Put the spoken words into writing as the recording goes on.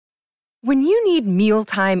When you need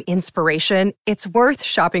mealtime inspiration, it's worth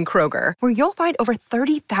shopping Kroger, where you'll find over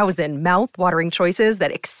 30,000 mouth-watering choices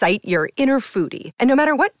that excite your inner foodie. And no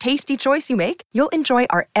matter what tasty choice you make, you'll enjoy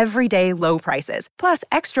our everyday low prices, plus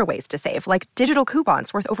extra ways to save, like digital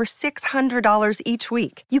coupons worth over $600 each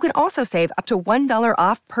week. You can also save up to $1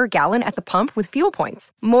 off per gallon at the pump with fuel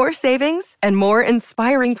points. More savings and more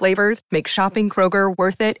inspiring flavors make shopping Kroger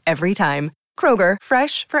worth it every time. Kroger,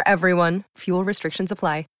 fresh for everyone. Fuel restrictions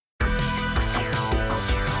apply.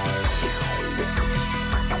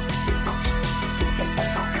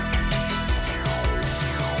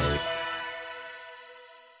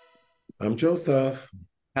 I'm Joseph.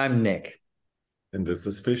 I'm Nick. And this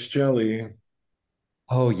is Fish Jelly.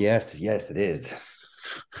 Oh, yes, it is.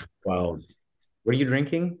 Wow. What are you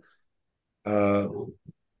drinking?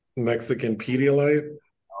 Mexican Pedialyte.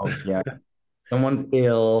 Oh, yeah. Someone's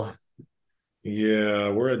ill. Yeah,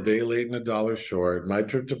 we're a day late and $1 short. My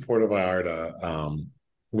trip to Puerto Vallarta,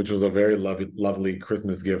 which was a very lovely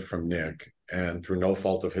Christmas gift from Nick, and through no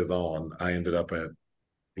fault of his own, I ended up at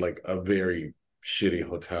like a very shitty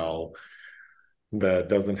hotel that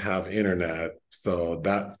doesn't have internet. So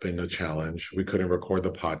that's been a challenge. We couldn't record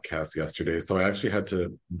the podcast yesterday. So I actually had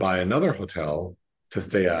to buy another hotel to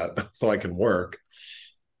stay at so I can work.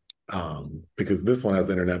 Because this one has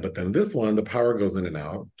internet, but then this one, the power goes in and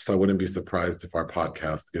out. So I wouldn't be surprised if our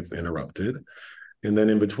podcast gets interrupted. And then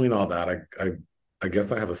in between all that, I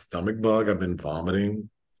guess I have a stomach bug. I've been vomiting.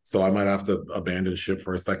 So I might have to abandon ship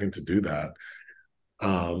for a second to do that.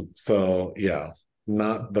 So yeah,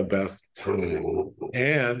 not the best time.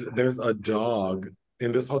 And there's a dog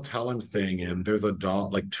in this hotel I'm staying in. There's a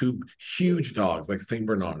dog, like two huge dogs, like St.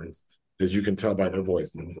 Bernards, as you can tell by their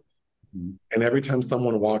voices. And every time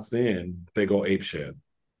someone walks in, they go apeshit.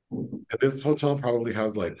 And this hotel probably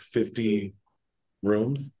has like 50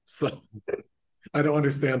 rooms. So I don't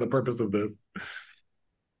understand the purpose of this.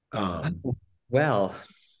 Well,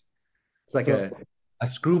 it's like a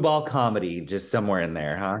screwball comedy just somewhere in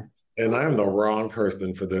there, huh? And I'm the wrong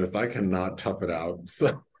person for this. I cannot tough it out.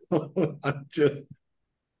 So I'm just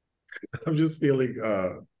feeling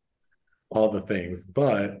all the things.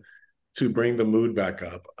 But to bring the mood back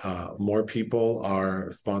up, more people are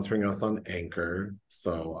sponsoring us on Anchor.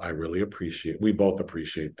 So I really we both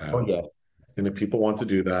appreciate that. Oh, yes. And if people want to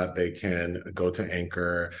do that, they can go to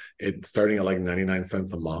Anchor. It's starting at like 99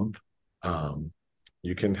 cents a month.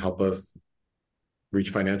 You can help us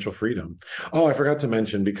reach financial freedom. Oh, I forgot to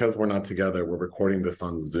mention, because we're not together, we're recording this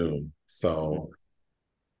on Zoom. So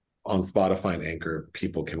on Spotify and Anchor,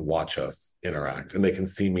 people can watch us interact and they can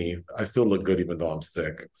see me. I still look good even though I'm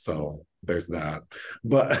sick. So there's that.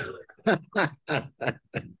 But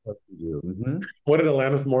what did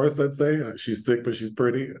Alanis Morissette say? She's sick, but she's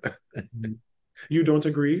pretty. You don't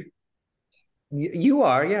agree? You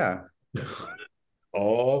are, yeah.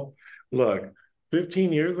 Oh, look,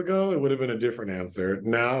 15 years ago, it would have been a different answer.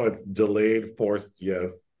 Now it's delayed, forced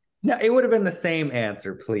yes. No, it would have been the same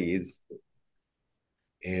answer, please.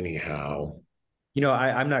 Anyhow. You know,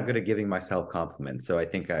 I'm not good at giving myself compliments, so I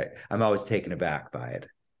think I'm always taken aback by it.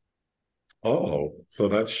 Oh, so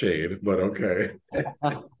that's shade, but okay.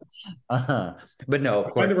 But no,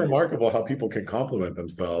 of course. Kind of remarkable how people can compliment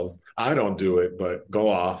themselves. I don't do it, but go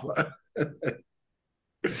off.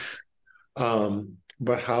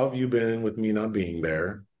 But how have you been with me not being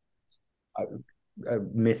there?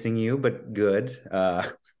 Missing you, but good.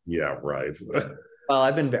 Yeah, right. Well,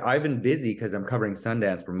 I've been busy because I'm covering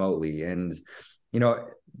Sundance remotely, and you know,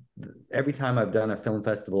 every time I've done a film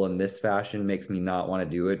festival in this fashion makes me not want to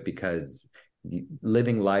do it, because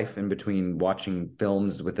living life in between watching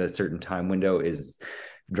films with a certain time window is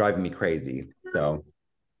driving me crazy. So,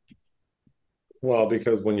 well,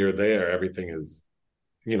 because when you're there, everything is,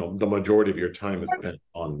 the majority of your time is spent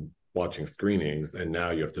on watching screenings, and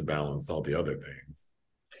now you have to balance all the other things.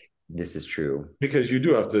 This is true. Because you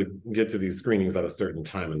do have to get to these screenings at a certain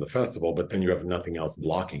time in the festival, but then you have nothing else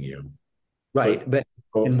blocking you. Right.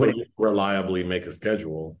 So you reliably make a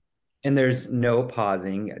schedule. And there's no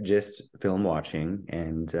pausing, just film watching,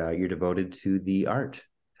 and you're devoted to the art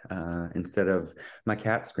instead of my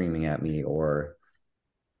cat screaming at me or,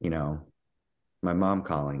 my mom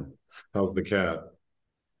calling. How's the cat?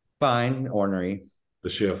 Fine, ornery.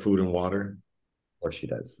 Does she have food and water? Or she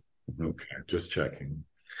does. Okay, just checking.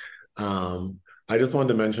 I just wanted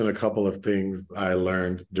to mention a couple of things I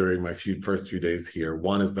learned during my first few days here.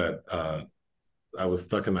 One is that I was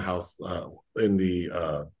stuck in the house in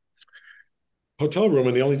the hotel room,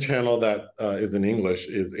 and the only channel that is in English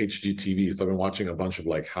is HGTV. So I've been watching a bunch of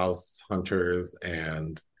like House Hunters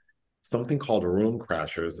and something called Room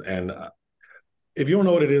Crashers. And if you don't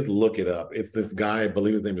know what it is, look it up. It's this guy, I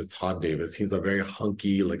believe his name is Todd Davis. He's a very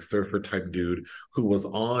hunky, like surfer type dude who was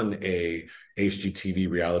on a HGTV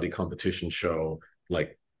reality competition show,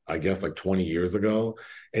 like I guess like 20 years ago.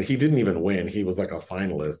 And he didn't even win. He was like a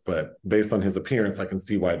finalist, but based on his appearance, I can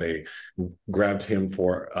see why they grabbed him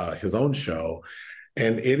for his own show.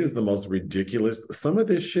 And it is the most ridiculous. Some of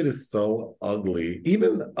this shit is so ugly.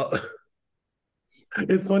 Even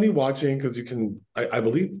it's funny watching because you can, I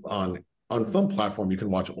believe on some platform you can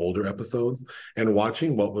watch older episodes, and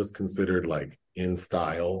watching what was considered like in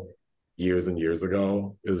style years and years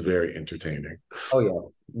ago is very entertaining. Oh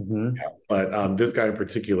yeah. Mm-hmm. But this guy in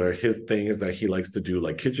particular, his thing is that he likes to do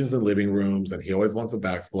like kitchens and living rooms, and he always wants a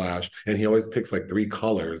backsplash, and he always picks like 3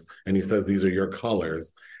 colors, and he says these are your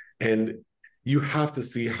colors, and you have to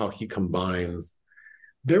see how he combines.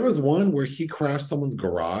 There was one where he crashed someone's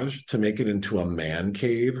garage to make it into a man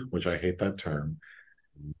cave, which I hate that term.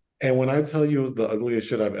 And when I tell you it was the ugliest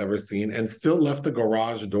shit I've ever seen, and still left the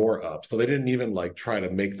garage door up. So they didn't even like try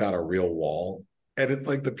to make that a real wall. And it's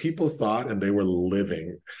like the people saw it and they were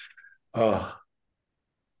living. I've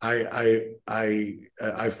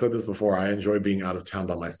said this before. I enjoy being out of town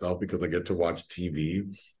by myself because I get to watch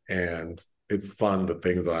TV, and it's fun. The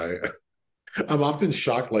things I'm often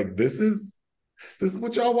shocked. Like this is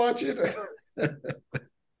what y'all watch it,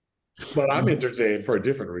 but I'm entertained for a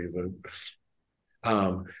different reason.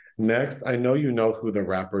 Next, I know you know who the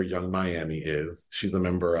rapper Young Miami is. She's a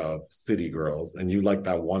member of City Girls, and you like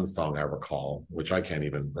that one song I recall, which I can't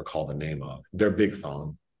even recall the name of. Their big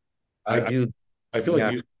song. I do. I feel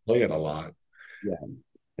like you play it a lot. Yeah.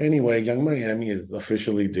 Anyway, Young Miami is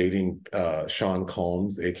officially dating Sean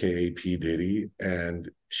Combs, aka P. Diddy,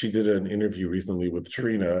 and she did an interview recently with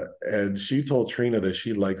Trina, and she told Trina that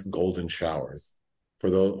she likes golden showers.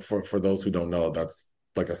 For those who don't know, that's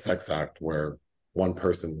like a sex act where one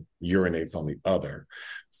person urinates on the other.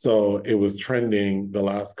 So it was trending the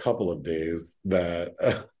last couple of days that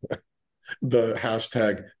the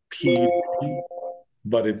hashtag P,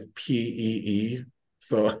 but it's PEE.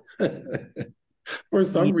 So for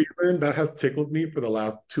some reason, that has tickled me for the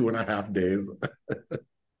last 2.5 days.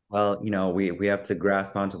 Well, we have to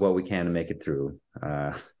grasp onto what we can to make it through.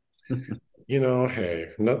 Hey,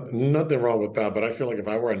 nothing wrong with that. But I feel like if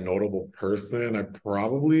I were a notable person,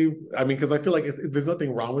 because I feel like there's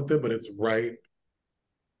nothing wrong with it, but it's right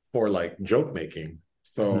for like joke making.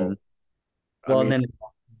 So, well, and then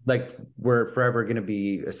like we're forever going to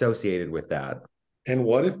be associated with that. And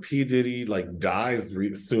what if P. Diddy like dies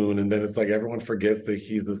soon, and then it's like everyone forgets that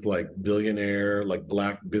he's this like billionaire, like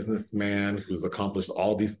Black businessman who's accomplished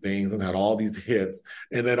all these things and had all these hits,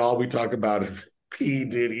 and then all we talk about is P.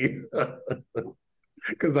 Diddy,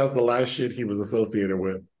 because that's the last shit he was associated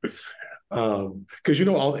with. Because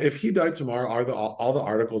if he died tomorrow, all the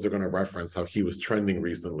articles are going to reference how he was trending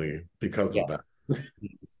recently because of that.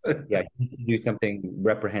 Yeah, he needs to do something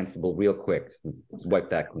reprehensible real quick,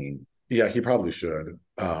 wipe that clean. Yeah, he probably should.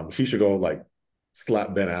 He should go like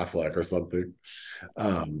slap Ben Affleck or something.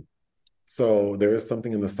 So there is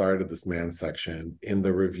something in the Sorry to This Man section. In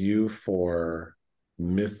the review for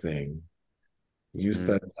Missing, you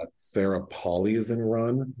said that Sarah Polley is in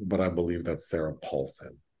Run, but I believe that's Sarah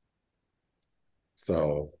Paulson.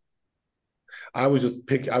 So I was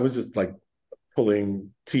just like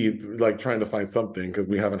pulling teeth, like trying to find something because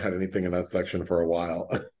we haven't had anything in that section for a while.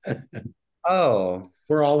 Oh.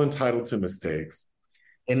 We're all entitled to mistakes.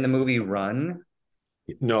 In the movie Run?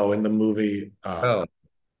 No, in the movie.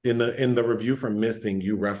 In the review for Missing,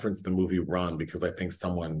 you referenced the movie Run because I think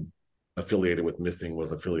someone affiliated with Missing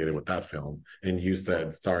was affiliated with that film, and you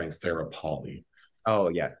said starring Sarah Polley. Oh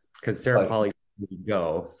yes, because Sarah Polley would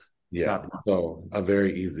go. Yeah, so a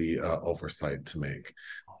very easy oversight to make.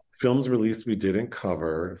 Films released we didn't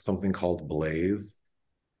cover, something called Blaze.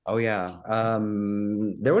 Oh yeah,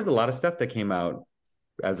 there was a lot of stuff that came out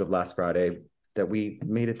as of last Friday that we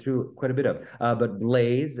made it through quite a bit of. But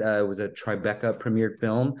Blaze was a Tribeca premiered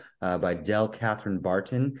film by Del Catherine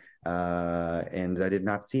Barton, and I did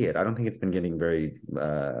not see it. I don't think it's been getting very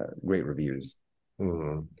great reviews.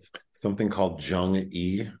 Something called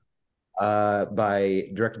Jung-E.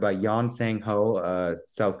 Directed by Yeon Sang-ho, a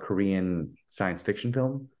South Korean science fiction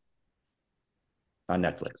film on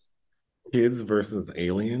Netflix. Kids versus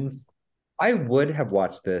Aliens. I would have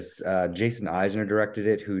watched this. Jason Eisner directed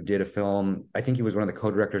it, who did a film. I think he was one of the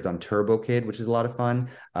co-directors on Turbo Kid, which is a lot of fun.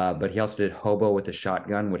 But he also did Hobo with a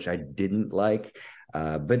Shotgun, which I didn't like.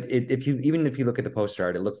 But if you look at the poster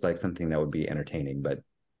art, it looks like something that would be entertaining. But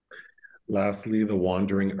lastly, The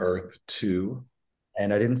Wandering Earth 2.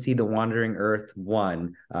 And I didn't see The Wandering Earth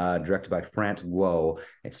 1, directed by France Guo.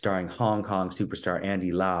 It's starring Hong Kong superstar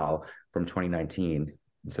Andy Lau, from 2019.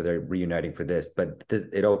 So they're reuniting for this, but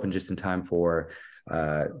it opened just in time for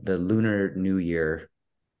the Lunar New Year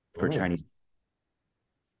for Chinese.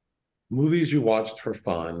 Movies you watched for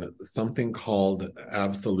fun, something called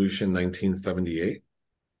Absolution 1978.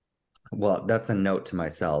 Well, that's a note to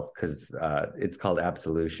myself because it's called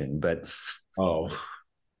Absolution, but oh,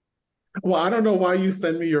 well, I don't know why you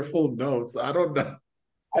send me your full notes. I don't know.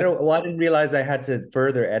 I didn't realize I had to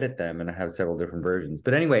further edit them, and I have several different versions.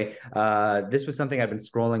 But anyway, this was something I've been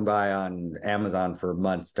scrolling by on Amazon for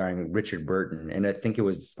months, starring Richard Burton, and I think it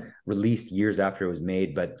was released years after it was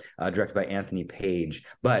made, but directed by Anthony Page.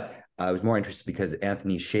 But I was more interested because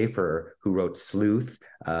Anthony Shaffer, who wrote Sleuth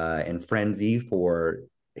and Frenzy for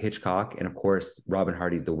Hitchcock, and of course Robin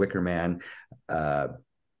Hardy's The Wicker Man. It's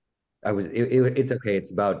okay.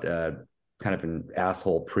 It's about kind of an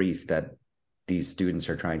asshole priest that these students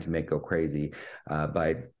are trying to make go crazy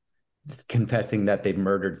by confessing that they've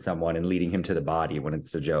murdered someone and leading him to the body when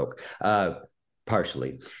it's a joke,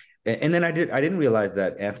 partially. And then I didn't realize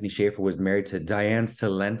that Anthony Shaffer was married to Diane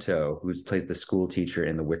Cilento, who plays the school teacher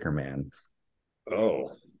in The Wicker Man.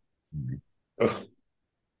 Oh.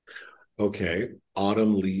 Okay.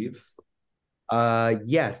 Autumn Leaves.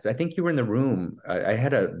 Yes, I think you were in the room. I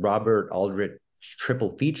had a Robert Aldrich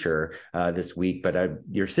triple feature this week, but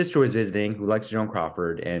your sister was visiting, who likes Joan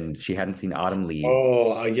Crawford, and she hadn't seen Autumn Leaves.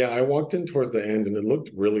 Oh, yeah, I walked in towards the end and it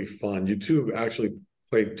looked really fun. You two actually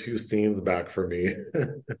played two scenes back for me.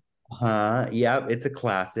 Yeah, it's a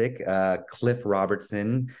classic. Cliff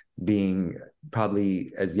Robertson being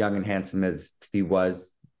probably as young and handsome as he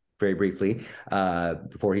was very briefly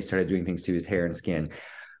before he started doing things to his hair and skin.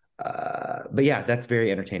 But yeah, that's a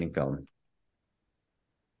very entertaining film.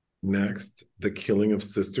 Next, The Killing of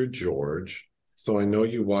Sister George. So I know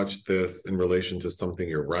you watched this in relation to something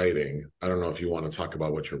you're writing. I don't know if you want to talk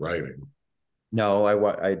about what you're writing. No,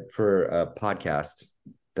 I for a podcast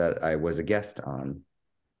that I was a guest on.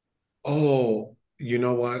 Oh, you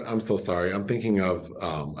know what? I'm so sorry. I'm thinking of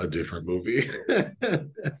a different movie.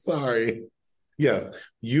 Sorry. Yes,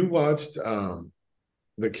 you watched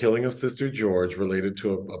The Killing of Sister George, related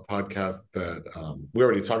to a podcast that we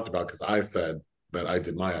already talked about because I said that I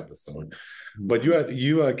did my episode. But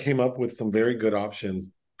you came up with some very good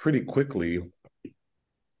options pretty quickly.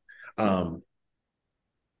 I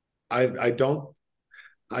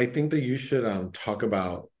think that you should talk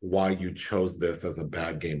about why you chose this as a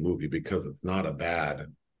Bad Game movie, because it's not a bad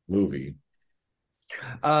movie.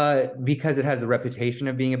 Because it has the reputation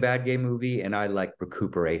of being a bad gay movie, and I like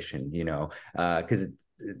recuperation, because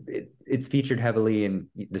it's featured heavily in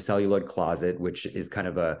The Celluloid Closet, which is kind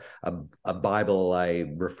of a Bible I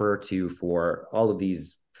refer to for all of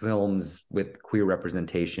these films with queer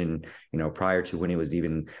representation, prior to when it was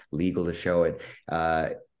even legal to show it.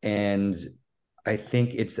 And I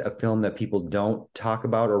think it's a film that people don't talk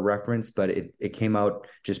about or reference, but it came out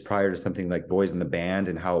just prior to something like Boys in the Band,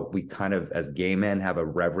 and how we kind of, as gay men, have a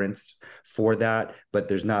reverence for that. But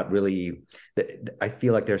there's not really, I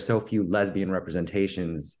feel like there's so few lesbian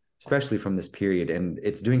representations, especially from this period, and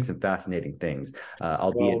it's doing some fascinating things.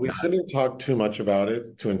 Albeit we shouldn't talk too much about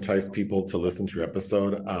it to entice people to listen to your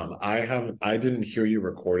episode. I didn't hear you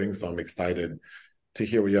recording, so I'm excited to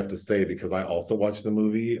hear what you have to say, because I also watched the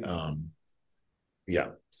movie. Yeah,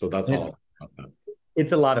 so that's all.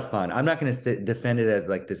 It's a lot of fun. I'm not going to defend it as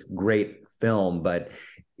like this great film, but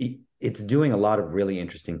it's doing a lot of really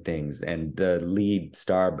interesting things. And the lead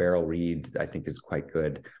star, Beryl Reid, I think is quite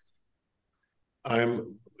good.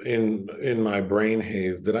 I'm in my brain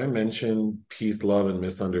haze. Did I mention Peace, Love, and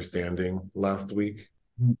Misunderstanding last week?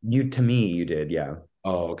 To me, you did, yeah.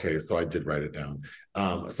 Oh, okay. So I did write it down.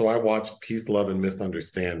 So I watched Peace, Love, and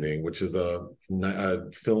Misunderstanding, which is a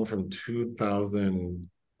film from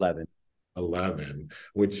 2011,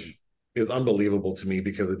 which is unbelievable to me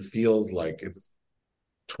because it feels like it's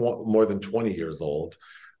more than 20 years old,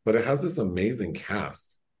 but it has this amazing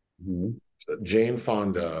cast. Mm-hmm. Jane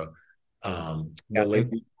Fonda, the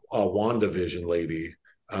lady, WandaVision lady,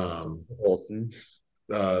 Olsen.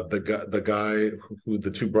 The guy who the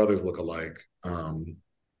two brothers look alike.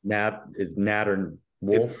 Nat or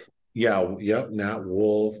Wolf? Nat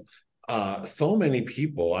Wolf. So many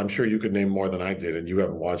people. I'm sure you could name more than I did, and you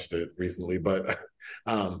haven't watched it recently. But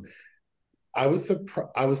I was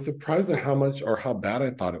surprised at how much or how bad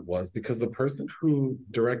I thought it was, because the person who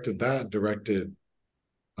directed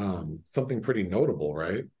something pretty notable,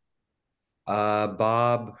 right?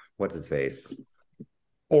 Bob, what's his face?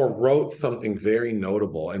 Or wrote something very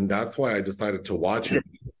notable, and that's why I decided to watch it.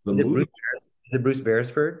 Is it Bruce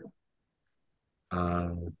Beresford?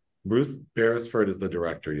 Bruce Beresford is the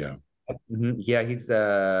director, yeah. Yeah, he's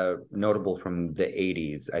notable from the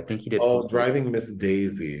 80s. I think he did Oh, Driving Miss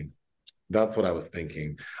Daisy. That's what I was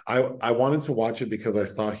thinking. I wanted to watch it because I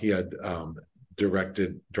saw he had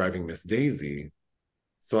directed Driving Miss Daisy.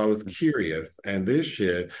 So I was curious. And this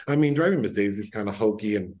shit, I mean, Driving Miss Daisy is kind of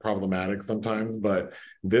hokey and problematic sometimes, but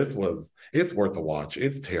it's worth a watch.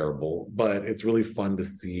 It's terrible, but it's really fun to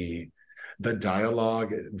see the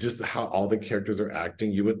dialogue, just how all the characters are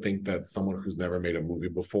acting. You would think that someone who's never made a movie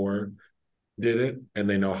before did it and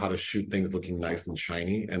they know how to shoot things looking nice and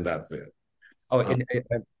shiny, and that's it. Oh, Um,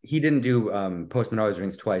 and he didn't do Postman Always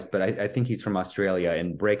Rings Twice, but I think he's from Australia.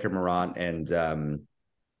 And Breaker Morant and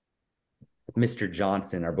Mr.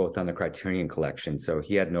 Johnson are both on the Criterion Collection, so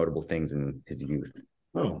he had notable things in his youth.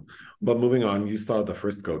 oh, but moving on, you saw The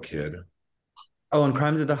Frisco Kid. Oh, and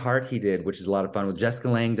Crimes of the Heart he did, which is a lot of fun with Jessica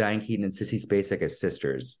Lange, Diane Keaton, and Sissy Spacek as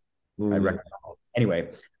sisters. I recommend. Anyway,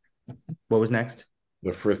 what was next?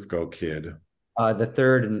 The Frisco Kid. The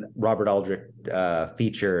third Robert Aldrich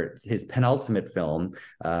feature, his penultimate film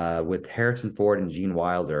with Harrison Ford and Gene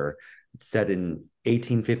Wilder, set in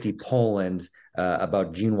 1850 Poland,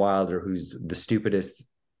 about Gene Wilder, who's the stupidest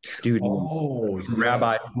student in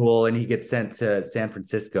rabbi school, and he gets sent to San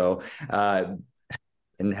Francisco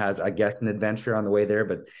and has, I guess, an adventure on the way there,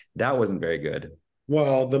 but that wasn't very good.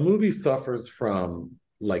 Well, the movie suffers from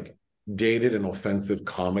like dated and offensive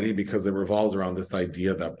comedy because it revolves around this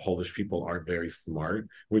idea that Polish people aren't very smart,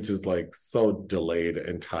 which is like so delayed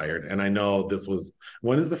and tired. And I know this was,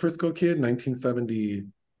 when is The Frisco Kid? 1970?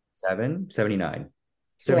 79.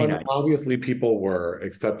 So I mean, obviously people were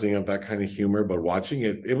accepting of that kind of humor, but watching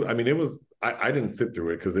it, I mean, it was, I didn't sit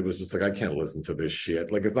through it because it was just like, I can't listen to this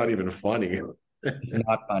shit. Like, it's not even funny. It's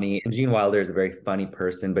not funny. And Gene Wilder is a very funny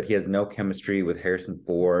person, but he has no chemistry with Harrison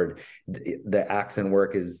Ford. The accent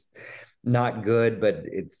work is not good, but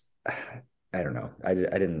it's, I don't know. I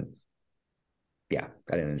didn't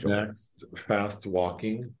enjoy it. Next, Fast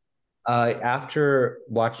Walking. After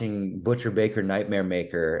watching Butcher Baker Nightmare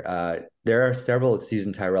Maker, there are several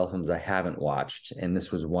Susan Tyrrell films I haven't watched, and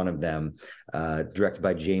this was one of them, directed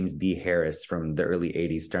by James B. Harris from the early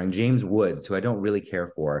 80s, starring James Woods, who I don't really care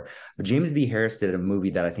for. But James B. Harris did a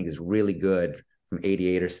movie that I think is really good from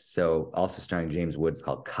 88 or so, also starring James Woods,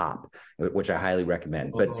 called Cop, which I highly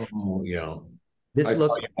recommend. But yeah, I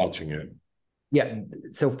saw you watching it. Yeah,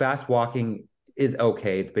 so Fast Walking is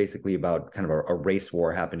okay. It's basically about kind of a race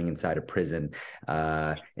war happening inside a prison.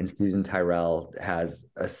 And Susan Tyrrell has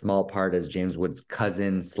a small part as James Woods'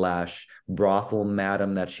 cousin / brothel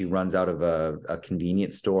madam that she runs out of a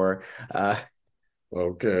convenience store.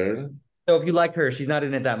 Okay. So if you like her, she's not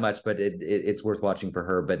in it that much, but it's worth watching for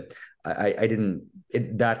her. But I didn't,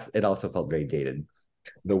 it also felt very dated.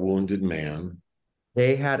 The Wounded Man.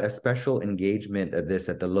 They had a special engagement of this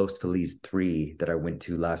at the Los Feliz 3 that I went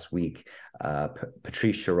to last week,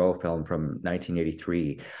 Patrice Chéreau film from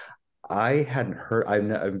 1983. I hadn't heard,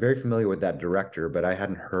 I'm very familiar with that director, but I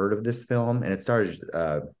hadn't heard of this film. And it stars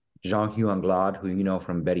Jean-Hugh Anglade, who you know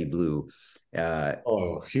from Betty Blue.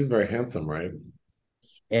 He's very handsome, right?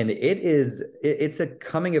 And it's a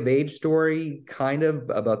coming of age story, kind of,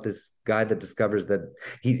 about this guy that discovers that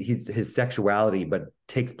his sexuality, but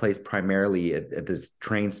takes place primarily at this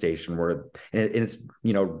train station and it's,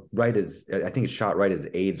 you know, right as, I think it's shot right as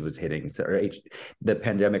AIDS was hitting, the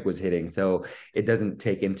pandemic was hitting. So it doesn't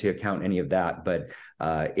take into account any of that, but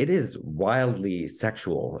it is wildly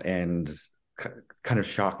sexual and kind of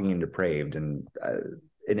shocking and depraved, and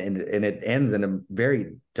it ends in a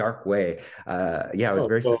very dark way. It was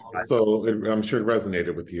very I'm sure it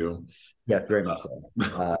resonated with you. Yes, very much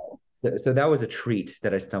so. So that was a treat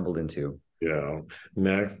that I stumbled into. Yeah.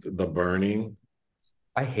 Next, The Burning.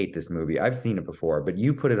 I hate this movie. I've seen it before, but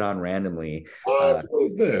you put it on randomly. What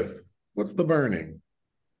is this? What's The Burning?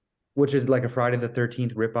 Which is like a Friday the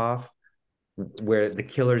 13th ripoff, where the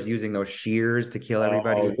killer's using those shears to kill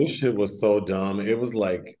everybody. Oh, this shit was so dumb. It was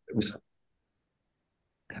like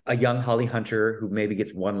a young Holly Hunter who maybe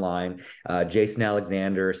gets one line, Jason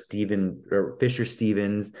Alexander, Fisher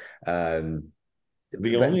Stevens.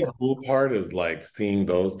 The only cool part is like seeing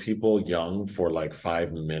those people young for like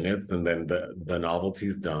 5 minutes, and then the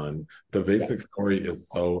novelty's done. The basic story is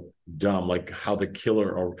so dumb, like how the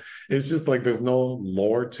killer, or it's just like there's no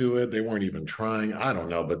lore to it. They weren't even trying. I don't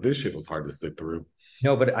know, but this shit was hard to sit through.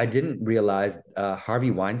 No, but I didn't realize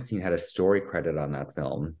Harvey Weinstein had a story credit on that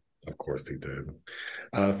film. Of course he did.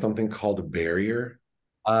 Something called Barrier.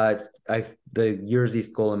 The Jerzy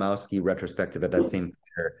Skolimowski retrospective at that same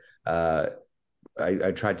theater.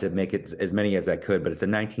 I tried to make it as many as I could, but it's a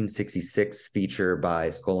 1966 feature by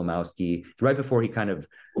Skolimowski, right before he kind of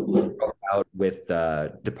out with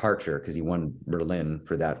Departure because he won Berlin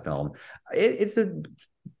for that film. It's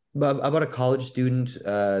about a college student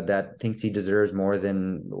that thinks he deserves more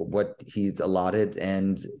than what he's allotted,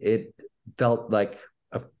 and it felt like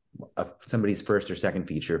somebody's first or second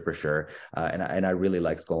feature for sure. And I really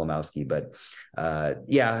like Skolimowski, but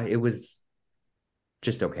yeah, it was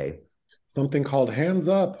just okay. Something called Hands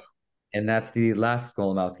Up. And that's the last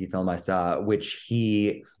Skolimowski film I saw, which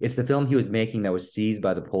it's the film he was making that was seized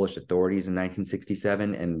by the Polish authorities in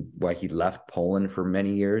 1967, and why he left Poland for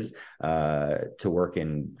many years to work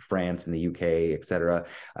in France and the UK, etc.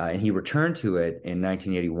 And he returned to it in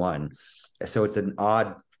 1981. So it's an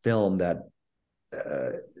odd film that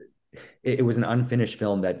it was an unfinished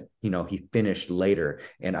film that, he finished later.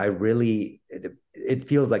 And it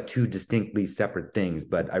feels like two distinctly separate things,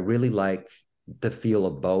 but I really like the feel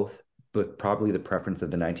of both, but probably the preference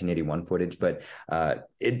of the 1981 footage, but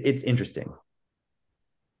it's interesting.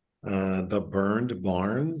 The Burned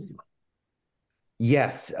Barns.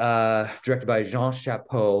 Yes, directed by Jean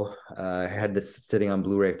Chapot. Had this sitting on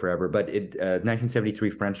Blu-ray forever, but 1973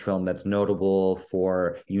 French film that's notable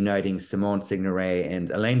for uniting Simone Signoret and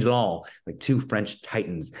Alain Delon, like two French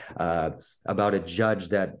titans, about a judge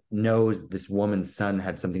that knows this woman's son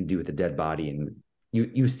had something to do with a dead body. And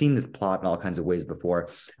you've seen this plot in all kinds of ways before,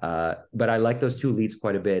 but I like those two leads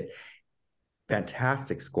quite a bit.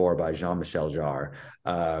 Fantastic score by Jean-Michel Jarre,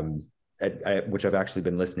 which I've actually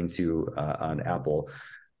been listening to on Apple,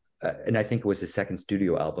 and I think it was his second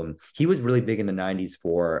studio album. He was really big in the 90s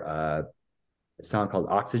for a song called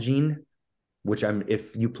Oxygen, which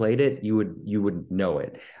if you played it, you would know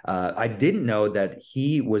it. I didn't know that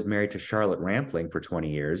he was married to Charlotte Rampling for 20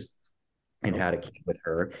 years. And had a kid with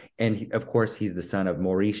her. And of course, he's the son of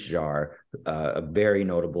Maurice Jarre, a very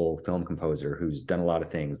notable film composer who's done a lot of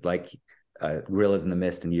things, like Gorillas in the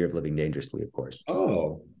Mist and Year of Living Dangerously, of course.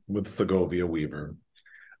 Oh, with Segovia Weaver.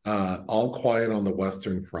 All Quiet on the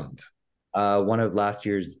Western Front. One of last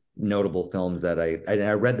year's notable films that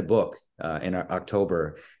I read the book in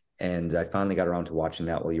October, and I finally got around to watching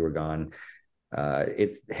that while you were gone.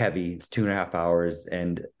 It's heavy. It's 2.5 hours,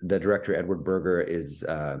 and the director Edward Berger is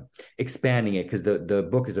expanding it because the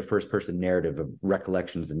book is a first-person narrative of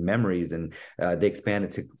recollections and memories, and they expand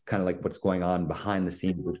it to kind of like what's going on behind the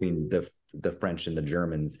scenes between the French and the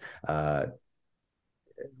Germans,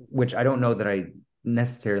 which I don't know that I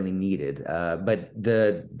necessarily needed, but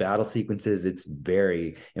the battle sequences, it's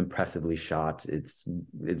very impressively shot. It's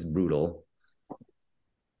brutal.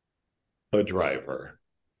 The Driver.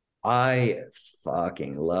 I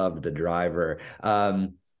fucking love The Driver.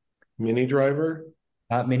 Minnie Driver?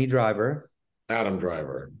 Not Minnie Driver. Adam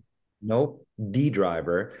Driver. Nope. The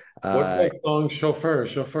Driver. What's that song? Chauffeur.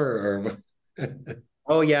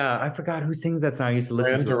 Oh yeah, I forgot who sings that song. I used to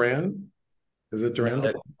listen to Duran? Is it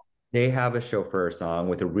Duran? They have a Chauffeur song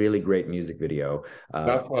with a really great music video.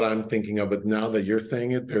 That's what I'm thinking of. But now that you're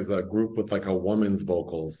saying it, there's a group with like a woman's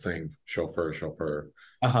vocals saying Chauffeur.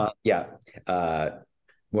 Yeah. A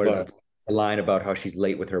line about how she's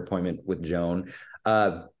late with her appointment with Joan.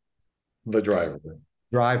 The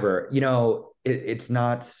Driver. It's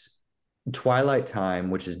not Twilight Time,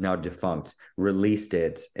 which is now defunct, released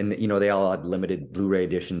it, and they all had limited Blu-ray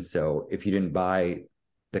editions. So if you didn't buy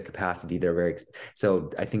the capacity, they're so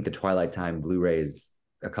I think the Twilight Time Blu-ray is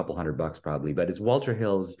a couple $100 probably, but it's Walter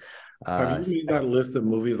Hill's. Have you made that list of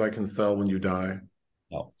movies I can sell when you die?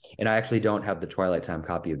 No, and I actually don't have the Twilight Time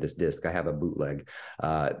copy of this disc. I have a bootleg,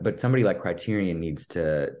 but somebody like Criterion needs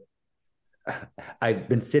to. I've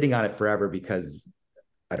been sitting on it forever because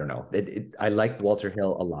I don't know. I like Walter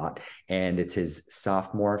Hill a lot, and it's his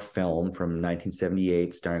sophomore film from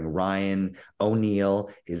 1978, starring Ryan O'Neal,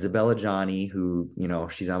 Isabelle Adjani, who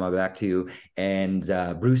she's on my back too, and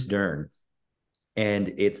Bruce Dern,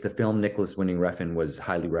 and it's the film Nicholas Winding Refn was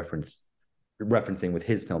highly referencing with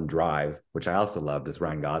his film Drive, which I also love, with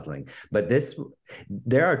Ryan Gosling. But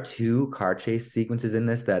there are two car chase sequences in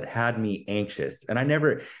this that had me anxious, and I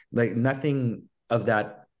never nothing of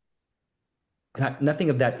that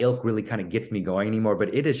ilk really kind of gets me going anymore.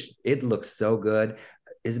 But it looks so good.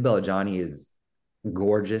 Isabelle Adjani is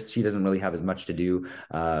gorgeous. She doesn't really have as much to do,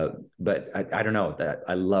 but I don't know, that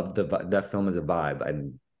I love that film as a vibe,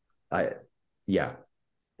 and I'll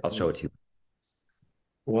show it to you.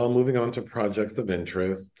 Well, moving on to projects of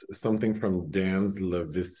interest, something from Dans le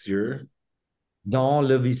Vicieux. Dans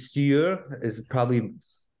le Vicieux is probably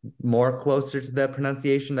more closer to the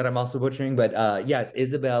pronunciation that I'm also butchering. But yes,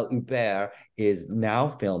 Isabelle Huppert is now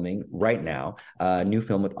filming right now a new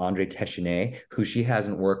film with André Téchiné, who she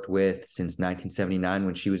hasn't worked with since 1979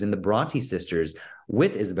 when she was in the Bronte Sisters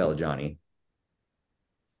with Isabelle Adjani.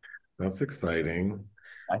 That's exciting.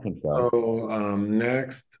 I think so. So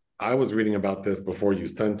next, I was reading about this before you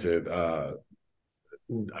sent it.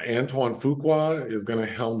 Antoine Fuqua is going to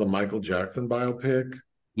helm the Michael Jackson biopic.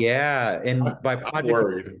 Yeah, and by I'm project,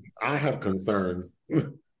 worried. I have concerns.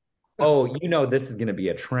 oh, this is going to be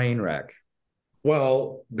a train wreck.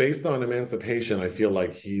 Well, based on Emancipation, I feel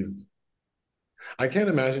like I can't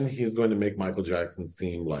imagine he's going to make Michael Jackson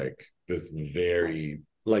seem like this very,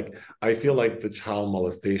 like, I feel like the child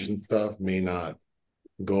molestation stuff may not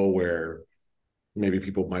go where maybe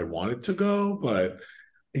people might want it to go. But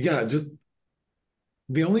yeah, just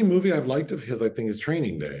the only movie I've liked of his, I think, is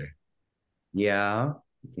Training Day. Yeah,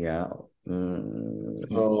 yeah. Mm,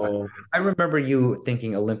 So I remember you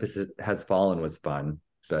thinking Olympus Has Fallen was fun,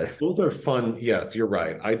 but those are fun. Yes, you're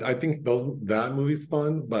right. I think that movie's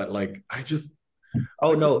fun, but like oh I just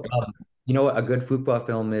no, you know what? A good football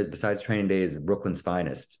film is besides Training Day is Brooklyn's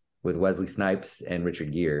Finest with Wesley Snipes and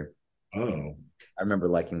Richard Gere. oh. I remember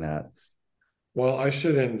liking that. Well, I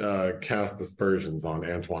shouldn't cast aspersions on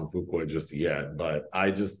Antoine Fuqua just yet, but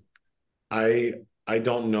I I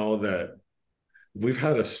don't know that we've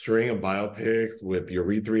had a string of biopics with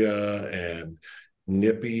Urethria and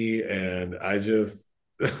Nippy, and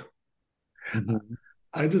Mhm.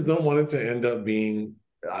 I just don't want it to end up being.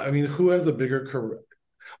 I mean, who has a bigger career?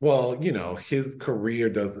 Well, his career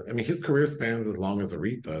doesn't. I mean, his career spans as long as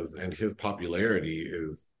Aretha's, and his popularity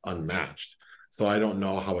is unmatched. So I don't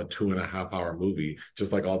know how a 2.5 hour movie,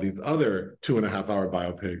 just like all these other 2.5 hour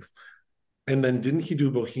biopics. And then didn't he do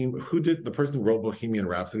Bohemian? Who did the person who wrote Bohemian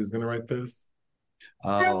Rhapsody is going to write this,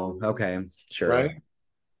 Oh, okay, sure. right?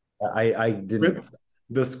 I didn't.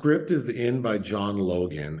 The script is in by John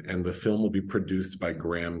Logan, and the film will be produced by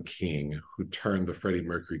Graham King, who turned the Freddie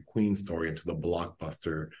Mercury Queen story into the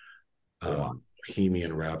blockbuster Wow.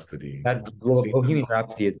 Bohemian Rhapsody. That See, Bohemian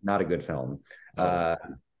Rhapsody is not a good film. oh, Uh,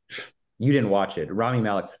 you didn't watch it. Rami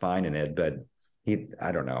Malek's fine in it, but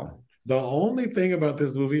I don't know. the only thing about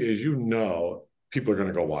this movie is people are going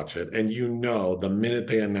to go watch it, and the minute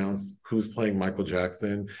they announce who's playing Michael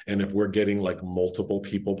Jackson and if we're getting like multiple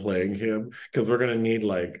people playing him, because we're going to need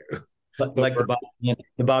like the Like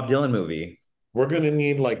the Bob Dylan movie. we're going to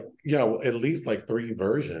need like at least like three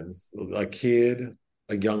versions: a kid,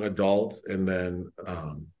 a young adult, and then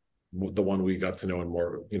the one we got to know and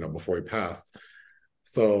more before he passed.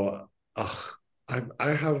 So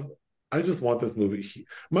I just want this movie.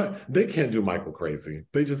 They can't do Michael crazy.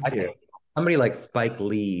 They just I can't. Somebody like Spike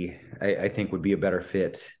Lee, I think would be a better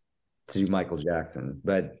fit to do Michael Jackson,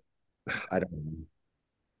 but I don't know.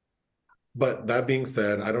 But that being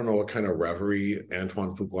said, I don't know what kind of reverie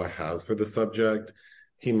Antoine Fuqua has for the subject.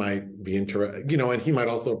 He might be interested, and he might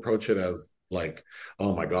also approach it as like,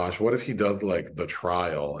 oh my gosh, what if he does like the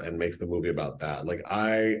trial and makes the movie about that? Like,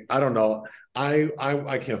 I don't know. I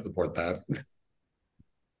can't support that.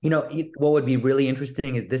 What would be really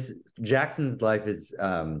interesting is this Jackson's life is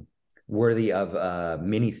worthy of a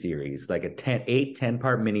mini series, like a 10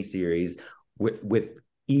 part mini series with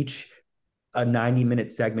each a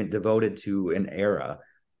 90-minute segment devoted to an era.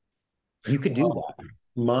 You could do that.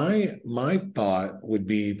 My thought would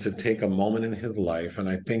be to take a moment in his life, and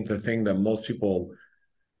I think the thing that most people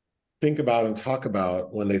think about and talk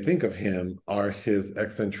about when they think of him are his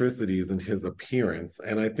eccentricities and his appearance.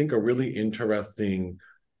 And I think a really interesting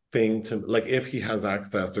thing to like, if he has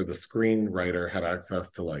access or the screenwriter had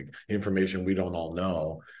access to like information we don't all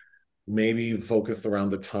know, maybe focus around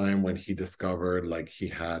the time when he discovered like he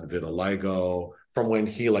had vitiligo, from when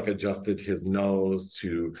he like adjusted his nose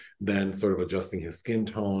to then sort of adjusting his skin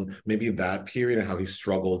tone, maybe that period, and how he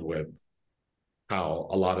struggled with how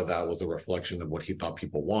a lot of that was a reflection of what he thought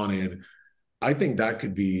people wanted. I think that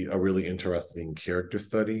could be a really interesting character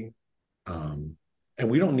study. And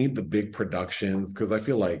we don't need the big productions, because I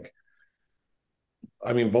feel like,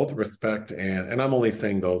 I mean, both Respect and I'm only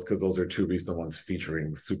saying those because those are two recent ones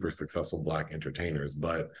featuring super successful Black entertainers,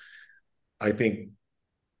 but I think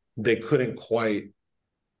they couldn't quite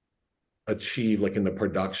achieve, like in the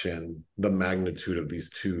production, the magnitude of these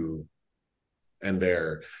two. And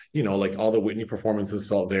they're, like all the Whitney performances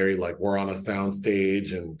felt very like we're on a sound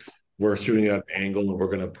stage and we're shooting at an angle and we're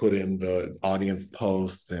going to put in the audience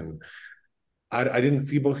post. And I didn't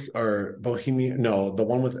see Bohemian. No, the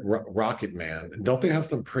one with Rocket Man. Don't they have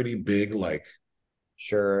some pretty big like?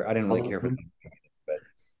 Sure, I didn't really care for that, but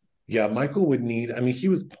Yeah, Michael would need. I mean, he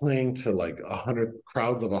was playing to like 100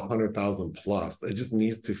 crowds of 100,000 plus. It just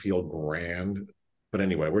needs to feel grand. But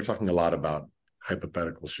anyway, we're talking a lot about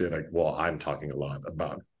hypothetical shit. Well, I'm talking a lot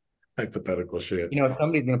about hypothetical shit.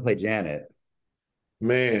 somebody's gonna play Janet.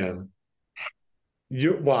 Man,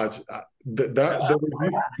 you watch the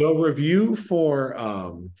review for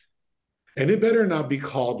And it better not be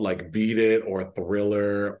called like Beat It or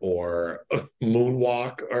Thriller or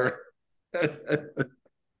Moonwalk or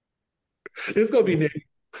it's gonna be named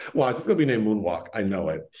Watch, it's gonna be named Moonwalk. I know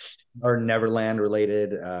it. Or Neverland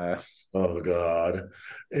related. Oh God.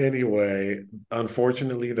 Anyway,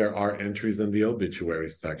 unfortunately, there are entries in the obituary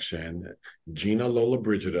section. Gina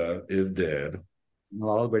Lollobrigida is dead.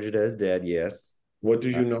 Lala Brigida is dead, yes. What do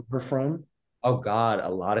you know her from? Oh God, a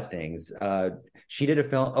lot of things. She did a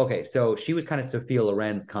film. Okay, so she was kind of Sophia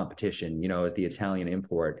Loren's competition, as the Italian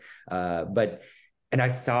import. But and I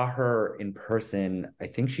saw her in person. I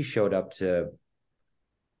think she showed up to.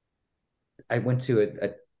 I went to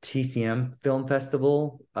a TCM film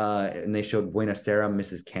festival, and they showed Buenos Aires,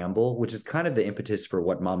 Mrs. Campbell, which is kind of the impetus for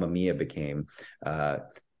what Mamma Mia became.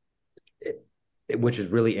 Which is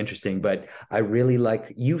really interesting. But I really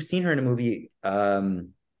like. You've seen her in a movie.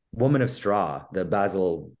 Woman of Straw, the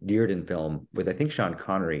Basil Dearden film with I think Sean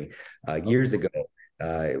Connery years ago,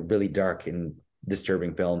 really dark and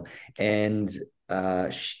disturbing film. And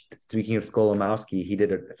speaking of Skolomowski, he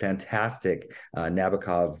did a fantastic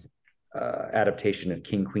Nabokov adaptation of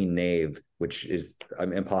King Queen Knave, which is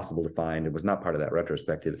impossible to find. It was not part of that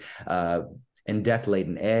retrospective. And Death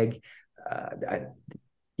Laden Egg.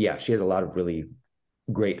 Yeah, she has a lot of really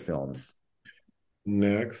great films.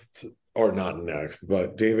 Next, or not next,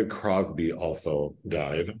 but David Crosby also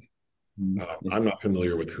died. I'm not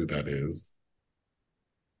familiar with who that is.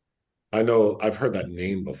 I know I've heard that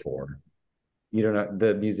name before. You don't know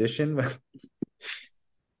the musician?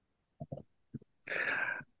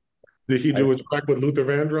 Did he do a track with Luther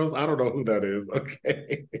Vandross? I don't know who that is.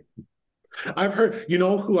 Okay. I've heard, you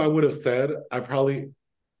know who I would have said?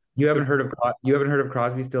 You haven't heard of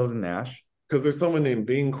Crosby, Stills and Nash? Because there's someone named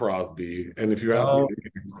Bing Crosby, and if you asked me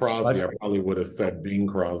Crosby, I probably would have said Bing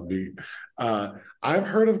Crosby. I've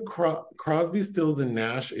heard of Crosby, Stills, and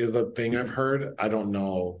Nash is a thing I've heard. I don't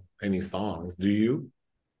know any songs. Do you?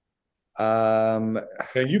 And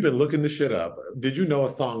you've been looking this shit up. Did you know a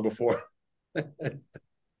song before?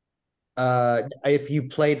 If you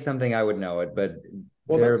played something, I would know it, but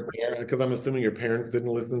well, that's fair, because I'm assuming your parents didn't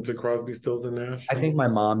listen to Crosby, Stills, and Nash. I think my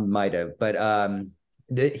mom might have, but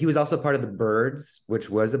he was also part of the Byrds, which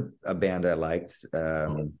was a band I liked. They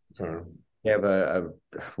have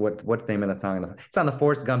what's the name of that song? It's on the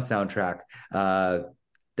Forrest Gump soundtrack.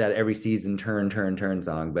 That every season turn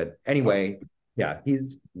song. But anyway, yeah,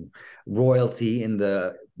 he's royalty in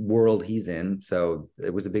the world he's in, so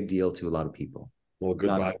it was a big deal to a lot of people. Well,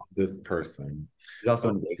 goodbye to this person. He's also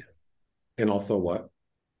in his 80s. And also what?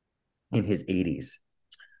 In his 80s.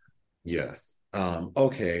 Yes.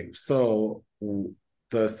 Okay, so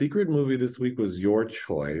the secret movie this week was your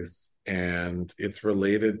choice, and it's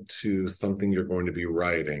related to something you're going to be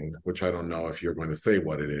writing, which I don't know if you're going to say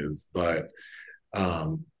what it is, but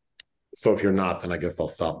so if you're not, then I guess I'll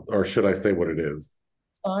stop. Or should I say what it is?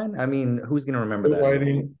 It's fine. I mean, who's going to remember that?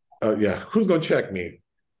 Writing? Yeah. Who's going to check me?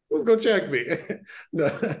 Who's going to check me?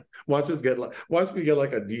 Watch me get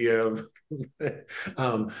like a DM.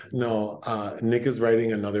 Nick is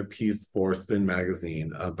writing another piece for Spin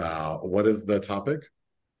Magazine about, what is the topic?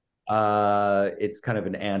 It's kind of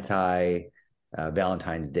an anti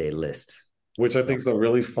Valentine's Day list, which I think is a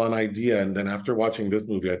really fun idea. And then after watching this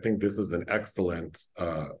movie, I think this is an excellent.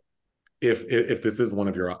 If this is one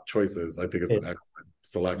of your choices, I think it's an excellent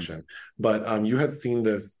selection. But you had seen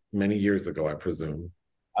this many years ago, I presume.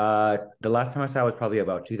 The last time I saw it was probably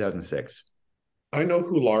about 2006. I know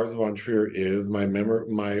who Lars von Trier is. My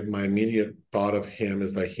immediate thought of him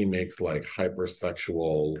is that he makes like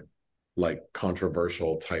hypersexual, like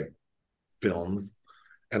controversial type films.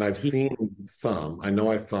 And I've seen some. I know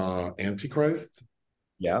I saw Antichrist.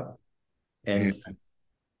 Yeah. And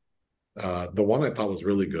the one I thought was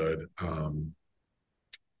really good.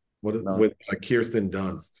 With Kirsten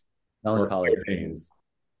Dunst or Claire Danes.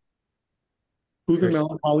 Who's in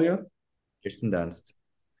Melancholia? Kirsten Dunst.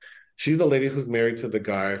 She's the lady who's married to the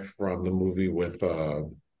guy from the movie with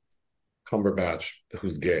Cumberbatch,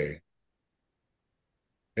 who's gay.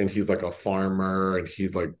 And he's like a farmer, and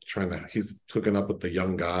he's like he's hooking up with the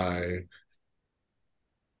young guy.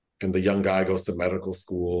 And the young guy goes to medical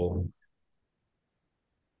school.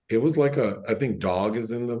 It was like I think Dog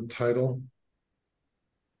is in the title.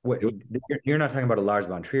 Wait, you're not talking about a Lars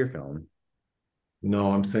von Trier film?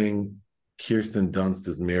 No, I'm saying Kirsten Dunst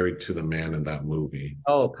is married to the man in that movie.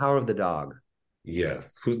 Oh, Power of the Dog.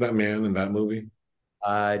 Yes. Who's that man in that movie?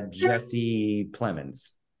 Jesse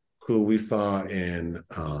Plemons. Who we saw in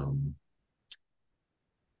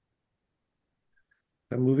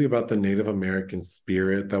that movie about the Native American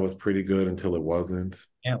spirit that was pretty good until it wasn't.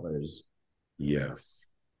 Antlers. Yes.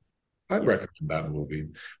 I'd Yes. recommend that movie.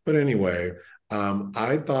 But anyway,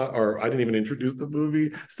 I thought, or I didn't even introduce the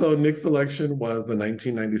movie. So Nick's selection was the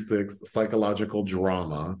 1996 psychological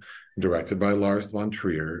drama directed by Lars von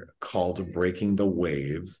Trier called Breaking the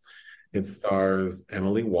Waves. It stars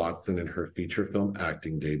Emily Watson in her feature film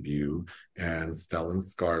acting debut and Stellan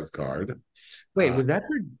Skarsgård. Wait, Uh, was that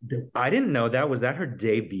her? I didn't know that. Was that her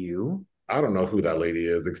debut? I don't know who that lady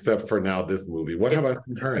is, except for now this movie. What have It's I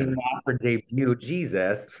seen her in? not her debut.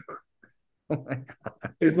 Jesus. Oh my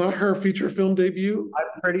God. It's not her feature film debut?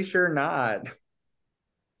 I'm pretty sure not.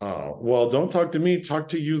 Oh, well, don't talk to me. Talk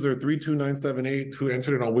to user 32978 who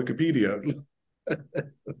entered it on Wikipedia.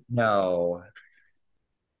 No,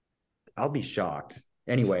 I'll be shocked.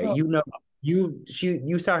 Anyway, So,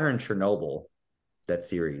 you saw her in Chernobyl, that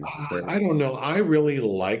series where I don't know. I really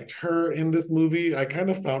liked her in this movie. I kind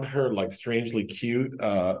of found her like strangely cute.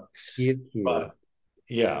 she is cute. But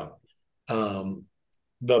yeah. Um,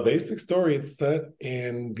 the basic story, it's set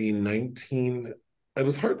in the 19, it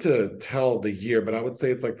was hard to tell the year, but I would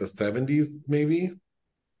say it's like the 70s, maybe.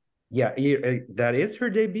 Yeah, that is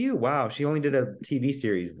her debut. Wow, she only did a TV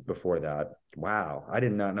series before that. Wow, I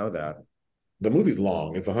did not know that. The movie's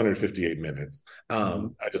long. It's 158 minutes.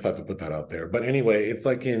 Mhm. I just have to put that out there. But anyway, it's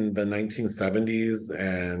like in the 1970s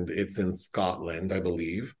and it's in Scotland, I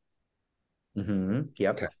believe. Yep.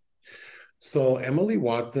 Okay. So Emily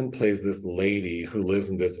Watson plays this lady who lives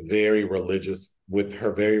in this very religious, with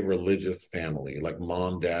her very religious family, like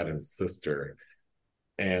mom, dad, and sister.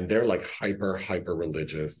 And they're like hyper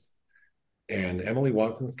religious. And Emily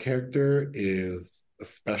Watson's character is a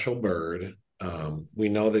special bird. We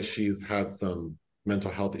know that she's had some mental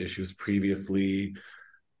health issues previously.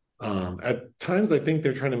 At times, I think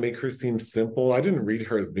they're trying to make her seem simple. I didn't read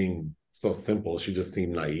her as being so simple. She just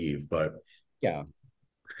seemed naive. But Yeah.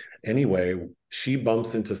 anyway, she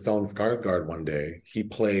bumps into Stellan Skarsgård one day. He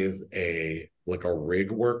plays a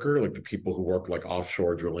rig worker, like the people who work like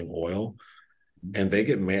offshore drilling oil, and they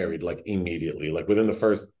get married like immediately, like within the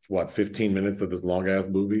first 15 minutes of this long ass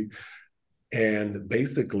movie. And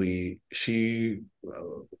basically, she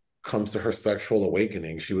comes to her sexual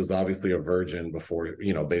awakening. She was obviously a virgin before,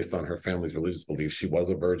 based on her family's religious beliefs. She was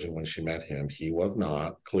a virgin when she met him. He was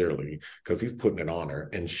not, clearly, because he's putting it on her.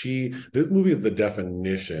 And this movie is the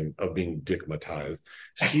definition of being dickmatized.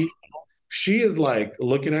 She is like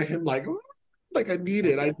looking at him like I need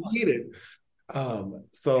it.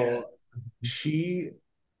 So she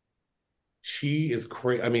she is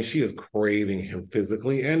craving him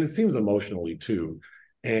physically, and it seems emotionally too.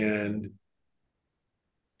 And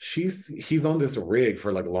he's on this rig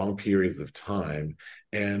for like long periods of time,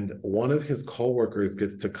 and one of his coworkers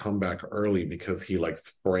gets to come back early because he like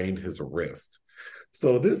sprained his wrist.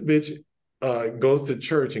 So this bitch goes to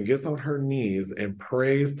church and gets on her knees and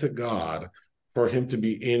prays to God for him to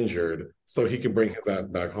be injured so he can bring his ass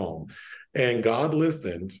back home. And God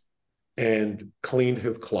listened and cleaned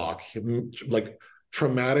his clock. Like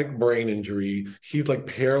traumatic brain injury. He's like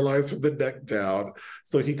paralyzed from the neck down.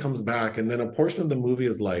 So he comes back. And then a portion of the movie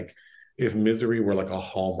is like if Misery were like a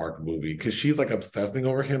Hallmark movie, because she's like obsessing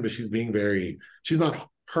over him, but she's not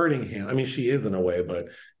hurting him. I mean, she is in a way, but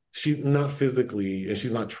she's not physically, and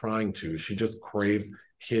she's not trying to. She just craves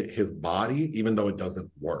his body, even though it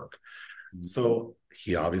doesn't work. So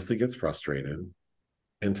he obviously gets frustrated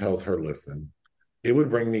and tells her, listen, it would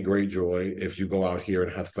bring me great joy if you go out here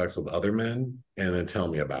and have sex with other men and then tell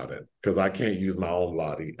me about it, because I can't use my own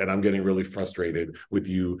body and I'm getting really frustrated with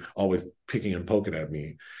you always picking and poking at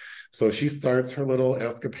me. So she starts her little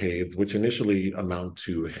escapades, which initially amount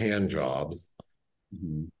to hand jobs.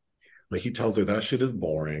 But he tells her that shit is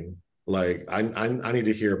boring. Like I need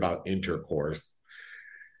to hear about intercourse.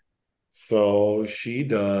 So she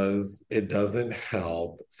does. It doesn't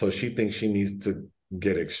help. So she thinks she needs to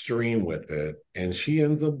get extreme with it. And she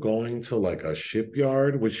ends up going to like a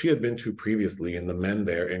shipyard, which she had been to previously. And the men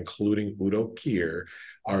there, including Udo Kier,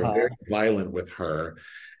 are very violent with her.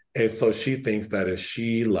 And so she thinks that if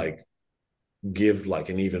she like gives like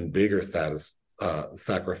an even bigger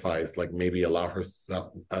sacrifice, like maybe allow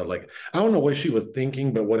herself, like I don't know what she was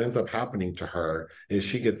thinking, but what ends up happening to her is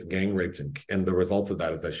she gets gang raped, and the result of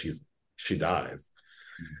that is that she dies.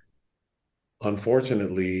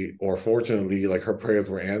 Unfortunately or fortunately, like her prayers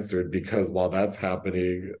were answered, because while that's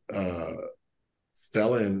happening,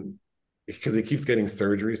 Stellan, because he keeps getting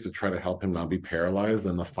surgeries to try to help him not be paralyzed,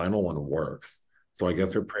 and the final one works. So I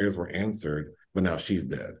guess her prayers were answered, but now she's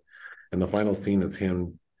dead. And the final scene is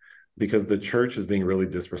him, because the church is being really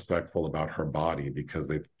disrespectful about her body because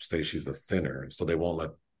they say she's a sinner. So they won't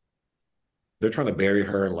let they're trying to bury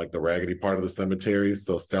her in like the raggedy part of the cemetery.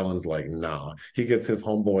 So Stellan's like, nah. He gets his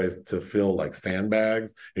homeboys to fill like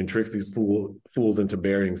sandbags and tricks these fools into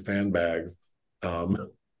burying sandbags,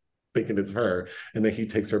 thinking it's her. And then he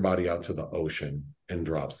takes her body out to the ocean and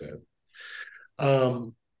drops it.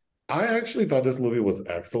 I actually thought this movie was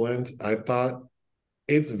excellent. I thought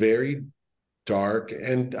it's very dark.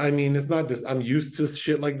 And I mean, it's not just, I'm used to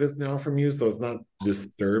shit like this now from you, so it's not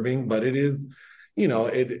disturbing, but it is,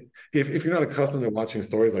 if you're not accustomed to watching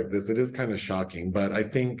stories like this, it is kind of shocking. But I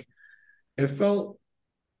think it felt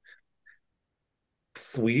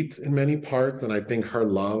sweet in many parts. And I think her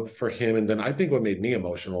love for him. And then I think what made me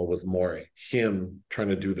emotional was more him trying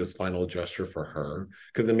to do this final gesture for her,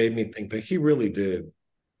 because it made me think that he really did.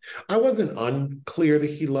 I wasn't unclear that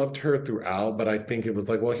he loved her throughout, but I think it was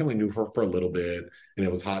like, well, he only knew her for a little bit and it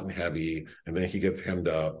was hot and heavy, and then he gets hemmed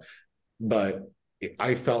up. But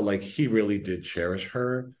I felt like he really did cherish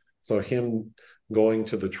her. So him going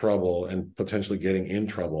to the trouble and potentially getting in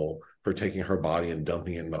trouble for taking her body and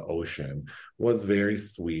dumping it in the ocean was very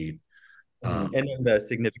sweet. And then the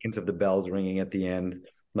significance of the bells ringing at the end,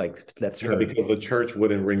 like that's her. Because the church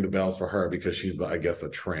wouldn't ring the bells for her because she's, I guess, a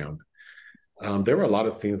tramp. There were a lot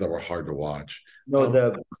of scenes that were hard to watch. No,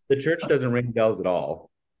 the church doesn't ring bells at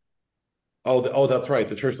all. Oh, that's right.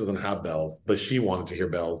 The church doesn't have bells, but she wanted to hear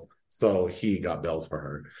bells, so he got bells for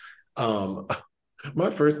her.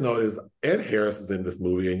 My first note is Ed Harris is in this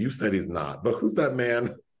movie, and you said he's not. But who's that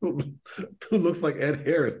man who looks like Ed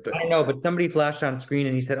Harris? I know, but somebody flashed on screen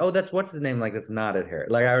and he said, "Oh, that's what's his name?" Like, that's not Ed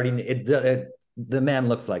Harris. Like, I already the man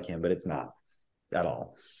looks like him, but it's not at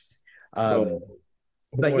all.